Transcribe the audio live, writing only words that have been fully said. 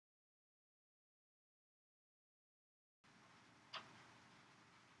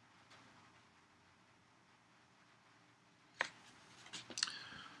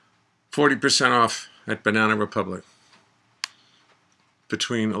40% off at Banana Republic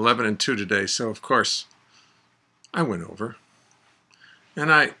between 11 and 2 today. So, of course, I went over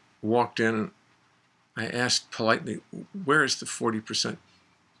and I walked in and I asked politely, where is the 40%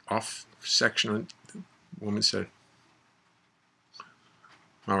 off section? And the woman said,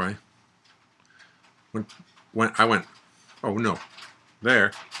 all right. When I went, oh no,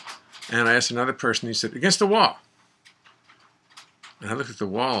 there. And I asked another person, he said, against the wall. And I looked at the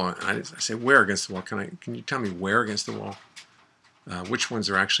wall and I said, where against the wall? Can you tell me where against the wall? Which ones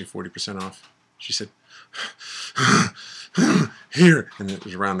are actually 40% off? She said, here. And it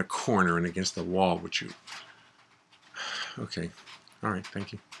was around the corner and against the wall, which you... Okay. All right.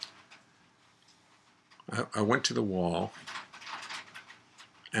 Thank you. I went to the wall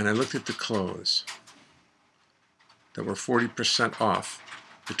and I looked at the clothes that were 40% off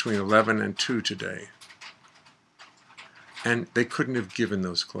between 11 and 2 today. And they couldn't have given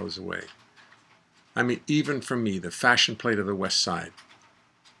those clothes away. I mean, even for me, the fashion plate of the West Side,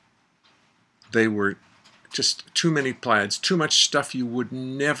 they were just too many plaids, too much stuff you would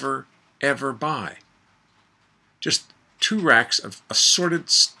never, ever buy. Just 2 racks of assorted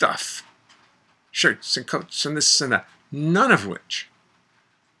stuff, shirts and coats and this and that, none of which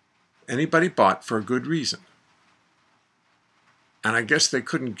anybody bought for a good reason. And I guess they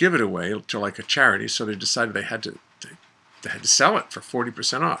couldn't give it away to like a charity, so they decided they had to sell it for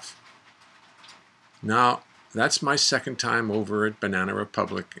 40% off. Now, that's my second time over at Banana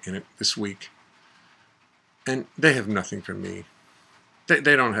Republic this week. And they have nothing for me. They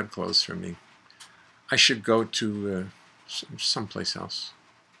don't have clothes for me. I should go to someplace else.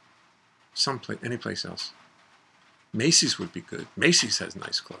 Any place else. Macy's would be good. Macy's has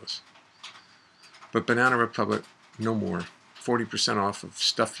nice clothes. But Banana Republic, no more. 40% off of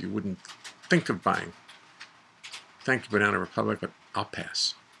stuff you wouldn't think of buying. Thank you, Banana Republic, but I'll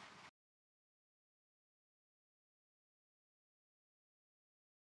pass.